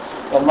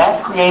 thing. And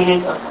that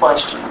created a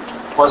question.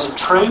 Was it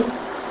true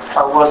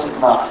or was it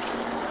not?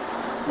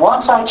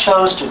 Once I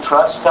chose to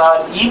trust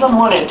God, even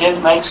when it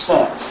didn't make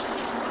sense,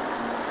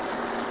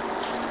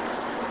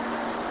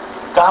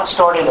 God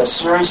started a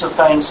series of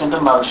things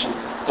into motion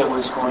that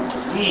was going to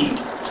lead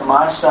to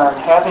my son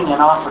having an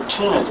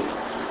opportunity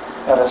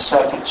at a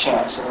second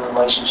chance in a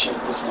relationship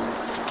with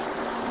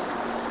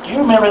Him. Do you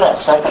remember that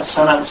second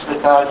sentence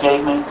that God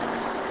gave me?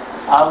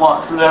 I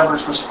want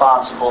whoever's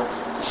responsible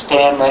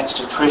stand next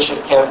to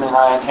Tricia, Kevin, and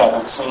I in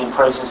heaven singing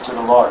praises to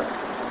the Lord.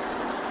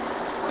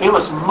 It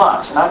was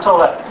months, and I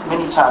told that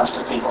many times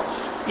to people,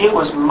 it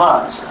was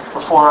months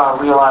before I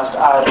realized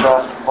I had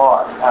left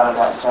Bart out of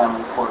that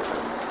family portrait.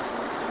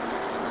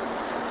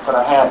 But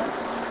I hadn't.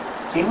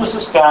 He was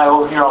this guy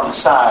over here on the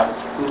side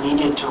who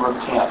needed to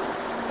repent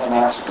and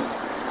ask for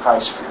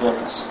Christ's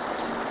forgiveness.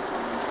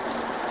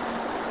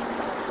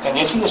 And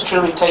if he has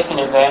truly taken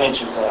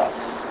advantage of that,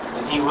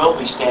 then he will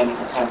be standing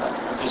in heaven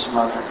with his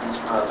mother and his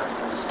brother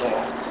and his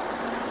dad.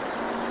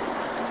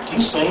 Do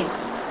you see?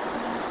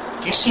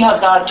 Do you see how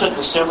God took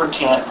the silver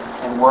tent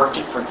and worked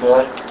it for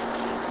good?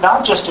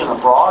 Not just in a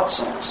broad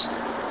sense,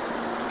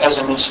 as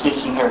in me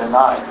speaking here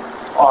tonight,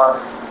 or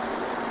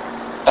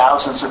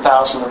thousands and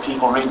thousands of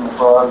people reading the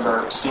book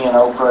or seeing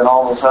Oprah and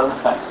all those other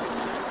things.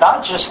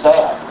 Not just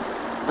that,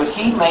 but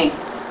he made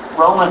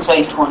Romans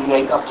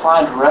 8:28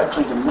 apply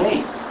directly to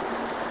me.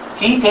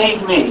 He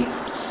gave me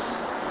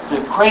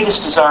the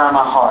greatest desire in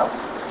my heart,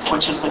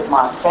 which is that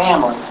my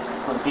family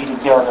would be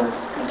together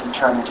in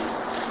eternity.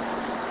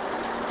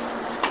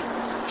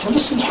 Can you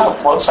see how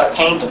close I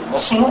came to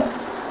missing it?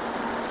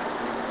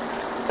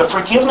 The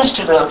forgiveness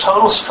to the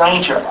total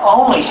stranger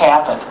only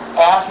happened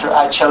after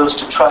I chose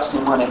to trust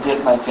him when it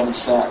didn't make any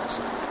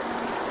sense.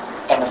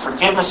 And the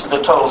forgiveness of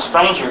the total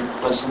stranger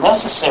was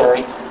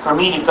necessary for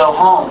me to go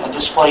home and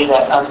display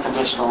that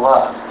unconditional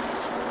love.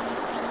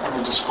 And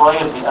the display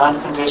of the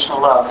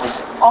unconditional love was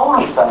the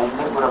only thing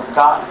that would have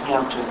gotten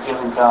him to have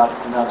given God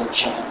another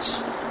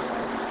chance.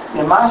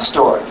 In my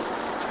story,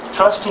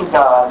 trusting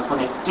God when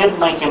it didn't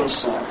make any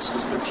sense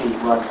was the key,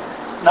 wasn't it?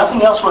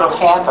 Nothing else would have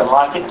happened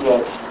like it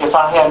did if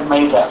I hadn't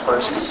made that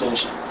first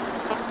decision.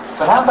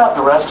 But how about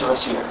the rest of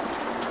us here?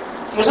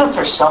 Isn't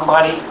there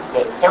somebody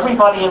that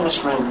everybody in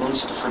this room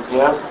needs to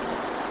forgive,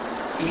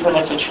 even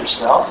if it's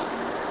yourself?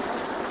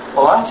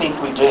 Well, I think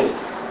we do.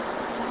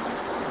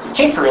 The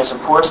kicker is, of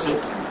course, that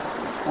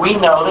we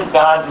know that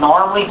God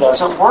normally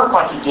doesn't work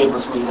like he did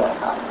with me that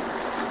night.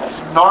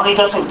 He normally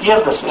doesn't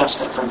give this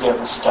instant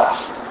forgiveness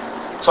stuff.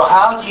 So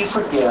how do you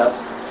forgive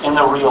in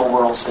the real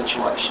world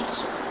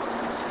situations?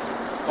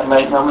 And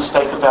make no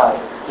mistake about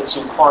it, it's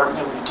important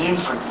that we do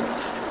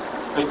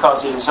forgive.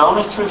 Because it is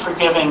only through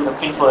forgiving the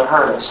people that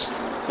hurt us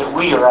that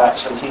we are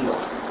actually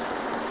healed.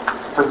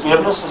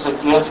 Forgiveness is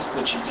a gift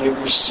that you give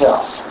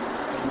yourself.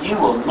 And you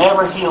will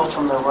never heal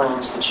from the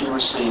wounds that you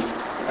receive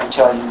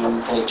until you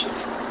engage it.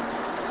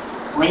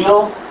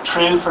 Real,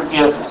 true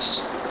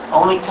forgiveness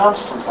only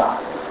comes from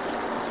God.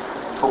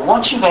 But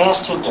once you've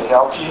asked him to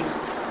help you,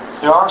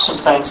 there are some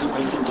things that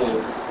we can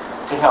do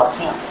to help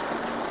him.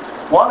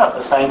 One of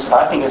the things that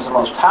I think is the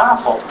most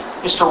powerful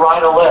is to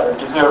write a letter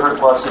to whoever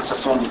it was that's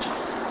offended you.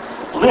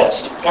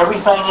 List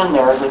everything in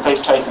there that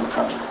they've taken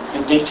from you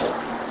in detail.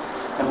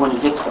 And when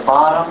you get to the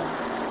bottom,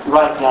 you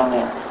write down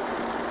there,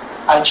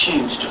 I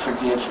choose to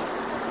forgive you,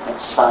 and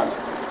sign it.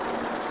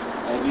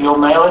 Maybe you'll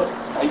mail it,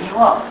 maybe you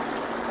won't.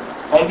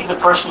 Maybe the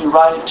person you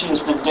write it to has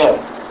been dead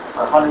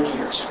for 100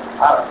 years.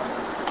 I don't know.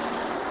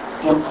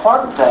 The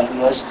important thing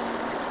is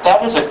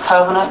that is a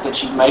covenant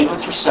that you've made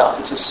with yourself.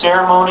 It's a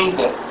ceremony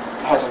that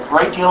has a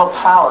great deal of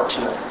power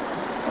to it.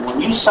 And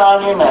when you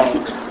sign your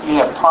name, you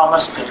have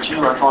promised that you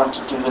are going to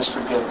do this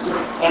forgiveness.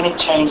 And it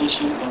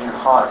changes you in your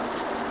heart.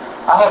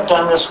 I have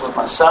done this with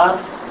my son.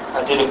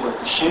 I did it with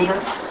the shooter.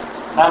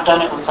 And I've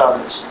done it with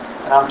others.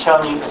 And I'm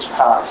telling you, it's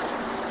powerful.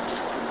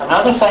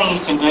 Another thing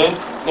you can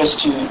do is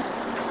to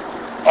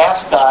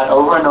ask God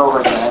over and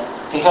over again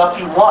to help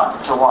you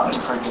want to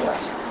forgive.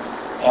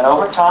 And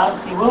over time,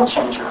 he will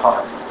change your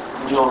heart.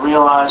 And you'll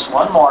realize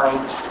one morning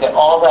that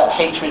all that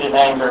hatred and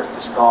anger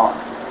is gone.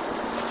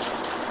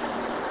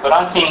 But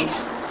I think,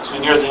 as we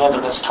near the end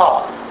of this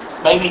talk,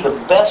 maybe the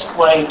best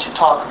way to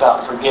talk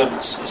about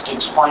forgiveness is to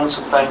explain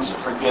some things that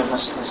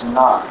forgiveness is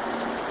not.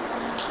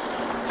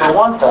 For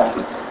one thing,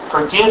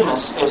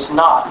 forgiveness is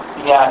not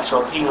the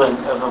actual healing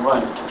of the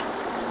wound.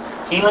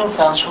 Healing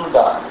comes from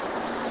God.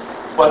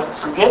 What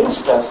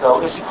forgiveness does,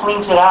 though, is it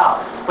cleans it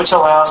out, which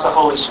allows the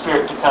Holy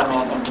Spirit to come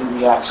in and do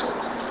the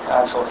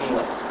actual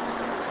healing.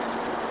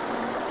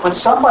 When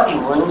somebody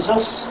wounds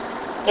us,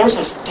 there's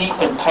this deep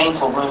and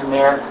painful wound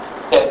there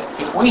that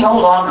if we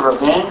hold on to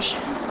revenge,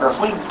 or if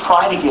we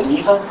try to get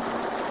even,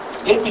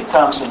 it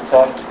becomes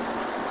infected.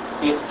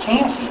 It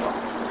can't heal.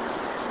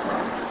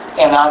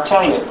 And I'll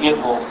tell you, it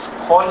will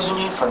poison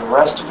you for the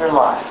rest of your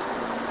life.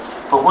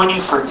 But when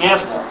you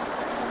forgive them,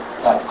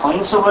 that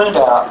cleans the wound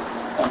out,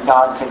 and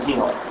God can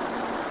heal it.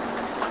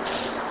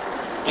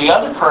 The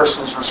other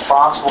person is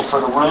responsible for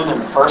the wound in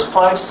the first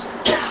place,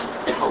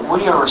 but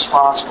we are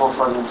responsible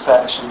for the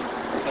infection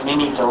and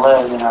any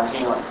delay in our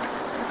healing.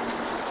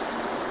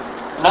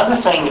 Another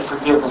thing that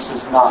forgiveness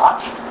is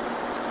not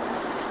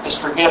is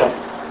forgetting.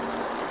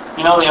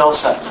 You know the old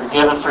saying,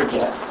 forgive and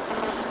forget.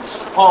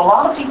 Well, a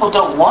lot of people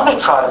don't want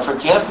to try to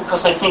forgive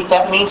because they think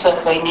that means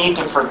that they need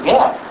to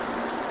forget.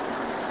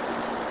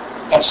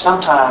 And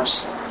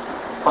sometimes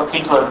what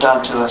people have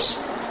done to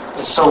us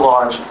is so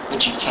large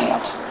that you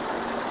can't.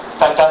 In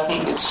fact, I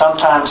think that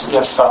sometimes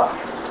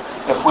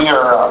if we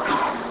are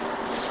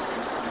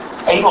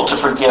able to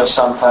forgive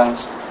some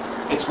things,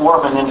 it's more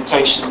of an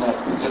indication that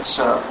it's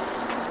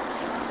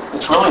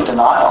really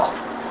denial.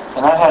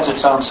 And that has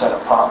its own set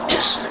of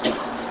problems.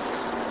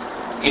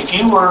 If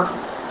you were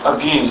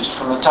abused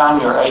from the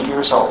time you were 8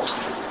 years old,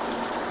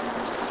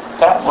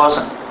 that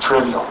wasn't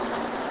trivial.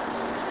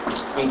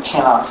 We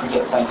cannot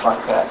forget things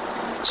like that.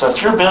 So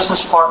if your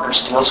business partner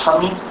steals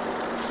from you,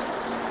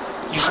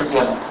 you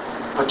forgive him.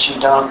 But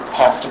you don't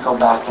have to go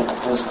back into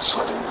business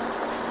with him.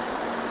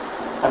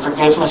 And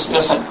forgiveness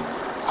isn't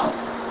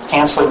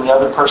canceling the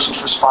other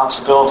person's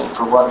responsibility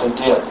for what they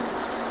did.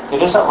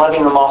 It isn't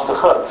letting them off the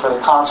hook for the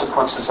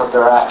consequences of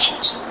their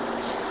actions.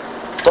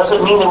 It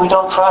doesn't mean that we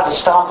don't try to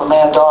stop a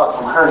mad dog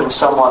from hurting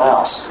someone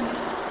else.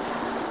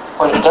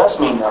 What it does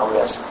mean, though,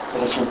 is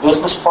that if your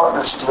business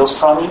partner steals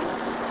from you,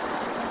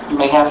 you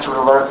may have to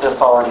alert the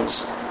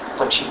authorities,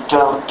 but you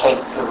don't take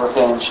the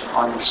revenge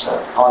on it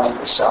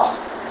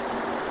yourself.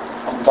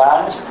 And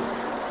guys,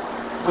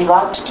 we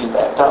like to do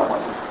that, don't we?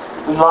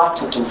 We like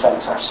to do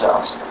things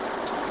ourselves.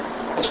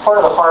 It's part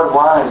of the hard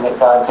wiring that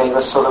God gave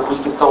us so that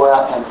we could go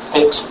out and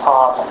fix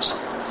problems.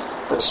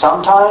 But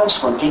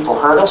sometimes when people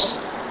hurt us,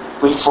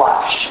 we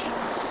flash.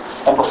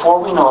 And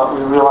before we know it,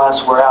 we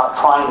realize we're out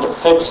trying to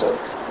fix it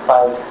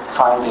by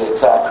trying to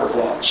exact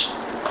revenge.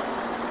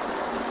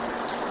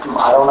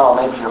 I don't know,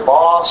 maybe your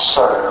boss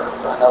or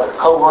another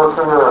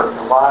coworker or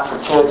your wife or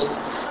kids,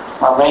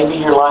 or maybe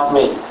you're like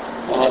me,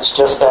 and it's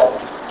just that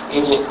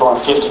idiot going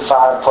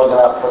 55 plugging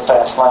up the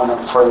fast lane on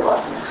the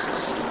freeway.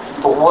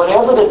 But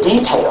whatever the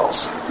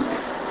details,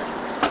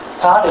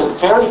 God is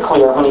very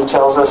clear when He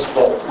tells us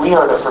that we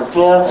are to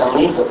forgive and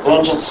leave the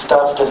vengeance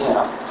stuff to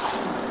Him.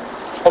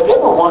 Have you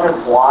ever wondered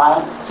why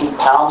He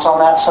pounds on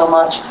that so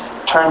much?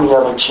 Turn the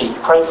other cheek.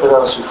 Pray for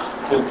those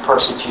who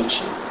persecute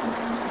you.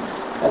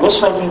 And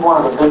this may be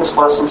one of the biggest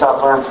lessons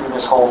I've learned through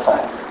this whole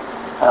thing.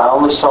 And I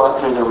only saw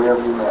it through the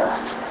rearview mirror.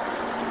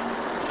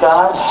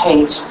 God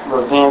hates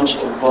revenge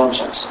and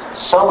vengeance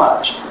so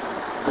much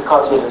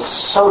because it is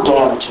so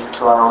damaging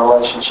to our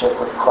relationship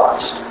with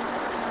Christ.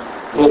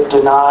 It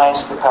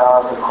denies the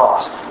power of the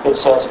cross. It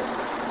says,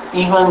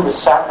 even the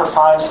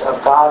sacrifice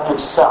of God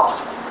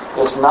Himself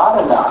is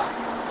not enough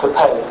to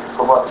pay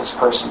for what this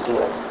person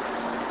did.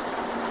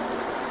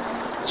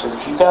 So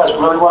if you guys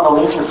really want to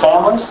leave your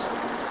families,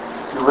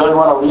 you really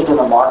want to lead in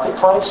the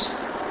marketplace,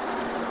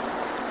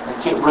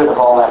 then get rid of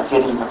all that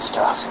get even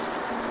stuff.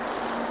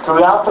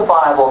 Throughout the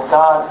Bible,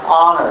 God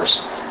honors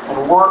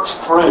and works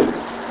through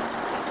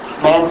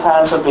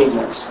mankind's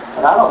obedience.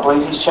 And I don't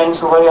believe He's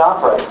changed the way He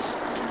operates.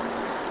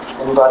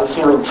 Anybody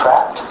feeling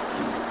trapped?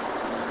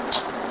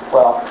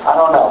 Well, I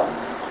don't know.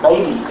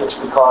 Maybe it's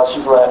because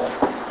you've let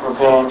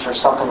revenge or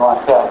something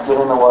like that get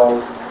in the way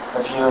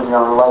of you and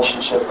your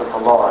relationship with the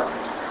Lord.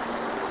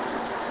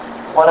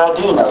 What I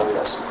do know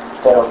is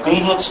that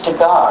obedience to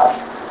God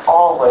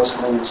always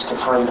leads to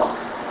freedom.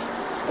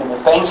 And the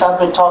things I've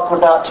been talking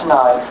about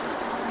tonight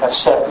have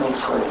set me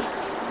free.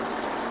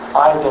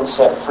 I have been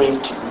set free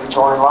to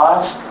rejoin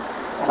life,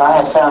 and I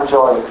have found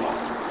joy again.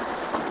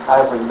 I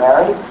have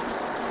remarried,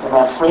 and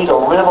I'm free to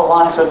live a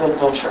life of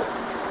adventure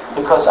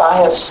because I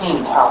have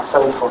seen how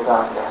faithful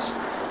God is.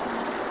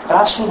 And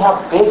I've seen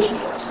how big He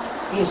is.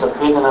 He's a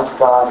big enough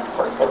God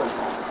for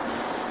everything.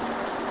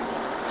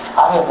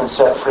 I have been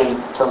set free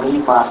to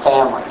lead my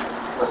family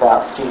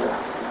without fear.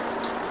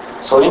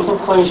 So in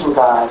conclusion,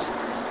 guys,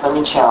 let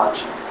me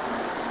challenge you.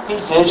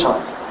 Be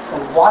vigilant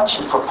and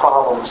watching for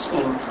problems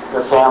in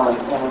your family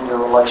and in your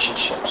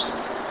relationships.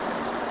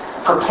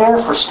 Prepare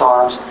for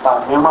storms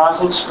by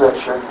memorizing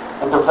Scripture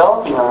and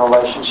developing a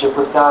relationship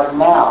with God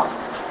now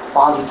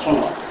while you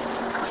can.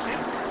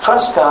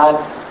 Trust God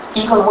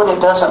even when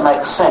it doesn't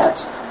make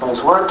sense. When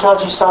His Word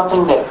tells you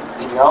something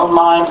that in your own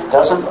mind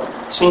doesn't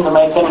seem to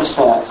make any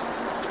sense,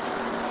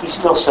 He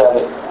still said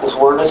it. His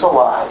Word is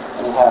alive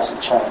and it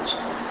hasn't changed.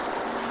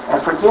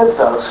 And forgive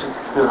those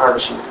who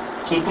hurt you,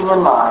 keeping in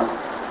mind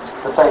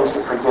the things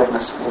that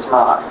forgiveness is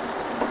not.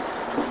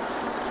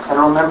 And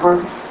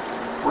remember,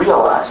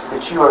 realize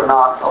that you are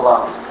not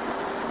alone.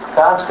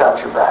 God's got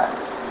your back.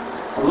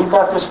 And you've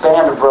got this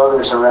band of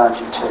brothers around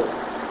you too.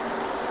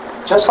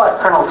 Just like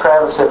Colonel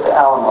Travis at the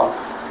Alamo,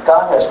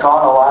 God has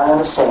drawn a line in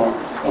the sand,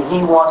 and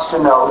He wants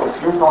to know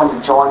if you're going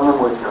to join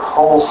Him with your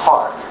whole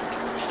heart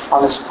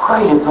on this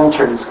great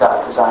adventure He's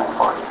got designed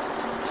for you.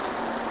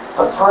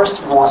 But first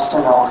He wants to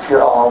know if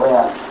you're all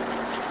in.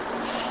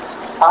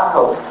 I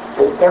hope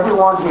that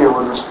everyone here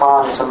would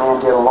respond as a man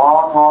did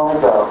long, long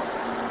ago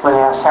when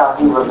asked how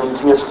he would lead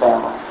his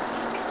family.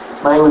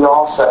 May we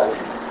all say,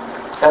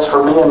 as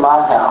for me and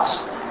my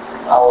house,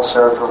 I will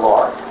serve the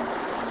Lord.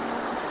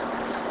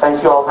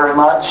 Thank you all very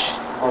much.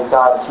 May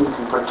God keep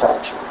and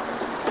protect you.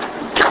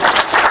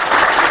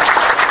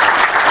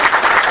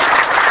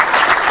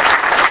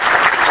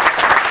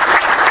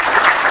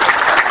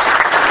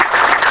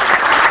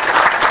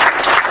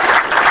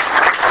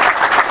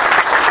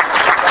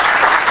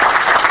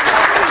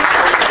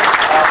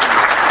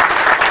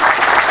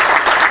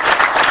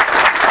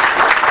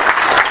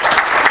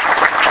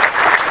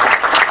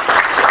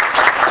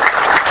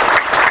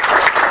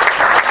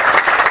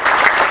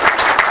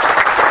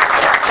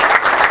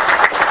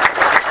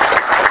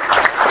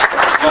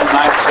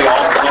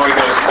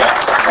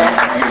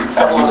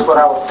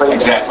 afraid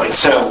of. Exactly.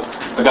 So,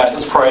 but guys,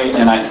 let's pray,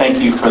 and I thank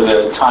you for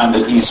the time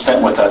that He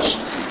spent with us.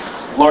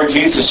 Lord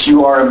Jesus,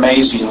 You are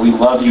amazing. We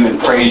love You and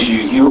praise You.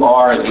 You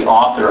are the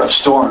author of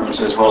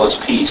storms as well as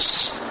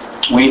peace.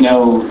 We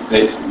know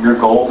that Your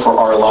goal for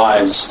our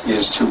lives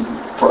is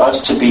for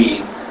us to be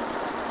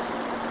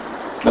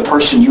the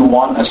person You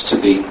want us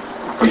to be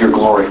for Your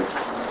glory.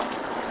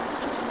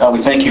 God,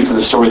 we thank You for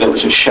the story that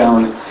was just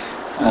shown,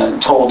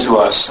 told to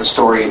us, the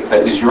story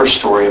that is Your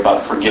story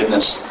about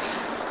forgiveness.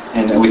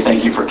 And we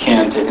thank You for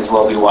Ken, to his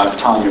lovely wife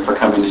Tanya, for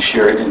coming to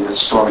share it in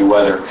this stormy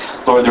weather.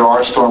 Lord, there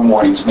are storm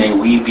warnings. May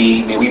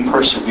we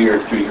persevere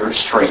through Your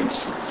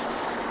strength,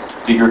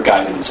 through Your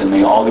guidance, and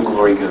may all the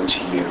glory go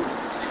to You.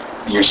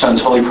 In Your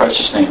Son's holy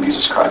precious name,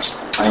 Jesus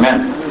Christ.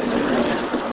 Amen.